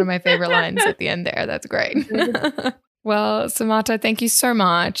one of my favorite lines at the end there. That's great. Well, Samata, thank you so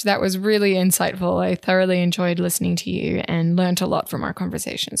much. That was really insightful. I thoroughly enjoyed listening to you and learned a lot from our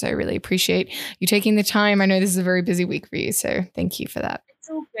conversation. So I really appreciate you taking the time. I know this is a very busy week for you, so thank you for that. It's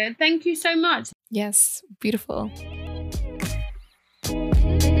all good. Thank you so much. Yes, beautiful.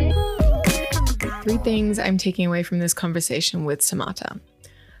 3 things I'm taking away from this conversation with Samata.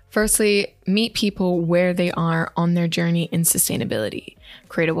 Firstly, meet people where they are on their journey in sustainability.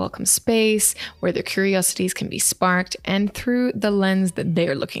 Create a welcome space where their curiosities can be sparked and through the lens that they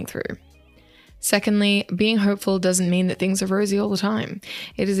are looking through. Secondly, being hopeful doesn't mean that things are rosy all the time.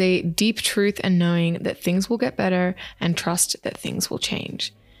 It is a deep truth and knowing that things will get better and trust that things will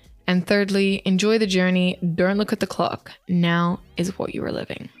change. And thirdly, enjoy the journey. Don't look at the clock. Now is what you are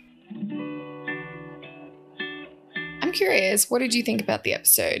living. I'm curious, what did you think about the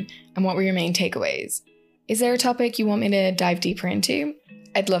episode and what were your main takeaways? Is there a topic you want me to dive deeper into?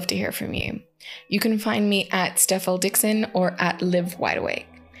 I'd love to hear from you. You can find me at Steph L. Dixon or at Live Wide Awake.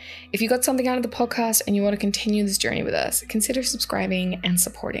 If you got something out of the podcast and you want to continue this journey with us, consider subscribing and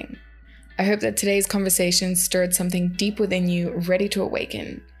supporting. I hope that today's conversation stirred something deep within you, ready to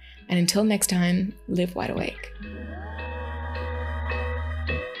awaken. And until next time, live wide awake.